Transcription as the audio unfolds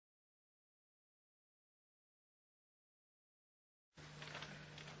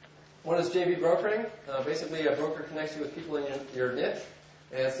What is JV brokering? Basically, a broker connects you with people in your niche,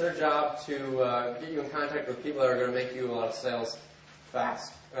 and it's their job to get you in contact with people that are going to make you a lot of sales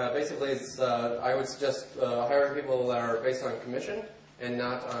fast. Basically, I would suggest hiring people that are based on commission and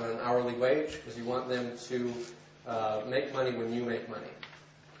not on an hourly wage, because you want them to make money when you make money.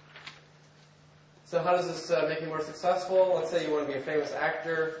 So how does this make you more successful? Let's say you want to be a famous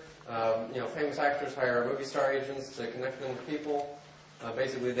actor. Famous actors hire movie star agents to connect them with people.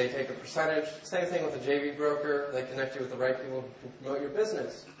 Basically, they take a percentage. Same thing with a JV broker. They connect you with the right people who can promote your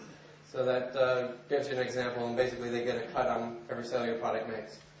business. So that gives you an example, and basically they get a cut on every sale your product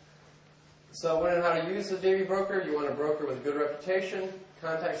makes. So when and how to use a JV broker, you want a broker with a good reputation,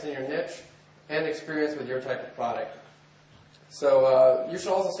 contacts in your niche, and experience with your type of product. So you should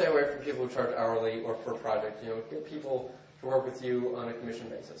also stay away from people who charge hourly or per project. Get people to work with you on a commission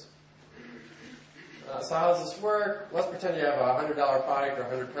basis. So how does this work? Let's pretend you have a $100 product or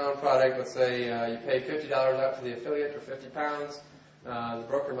a £100 product. Let's say you pay $50 out to the affiliate for 50 pounds. The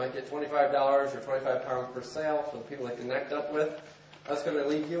broker might get $25 or 25 pounds per sale for the people they connect up with. That's going to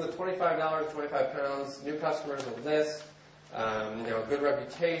leave you with $25, 25 pounds, new customers with this, good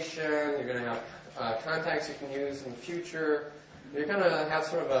reputation. You're going to have contacts you can use in the future. You're going to have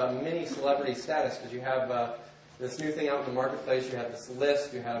sort of a mini celebrity status because you have this new thing out in the marketplace. You have this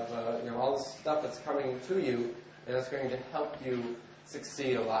list. You have all this stuff that's coming to you, and it's going to help you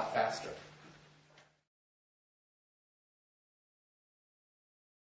succeed a lot faster.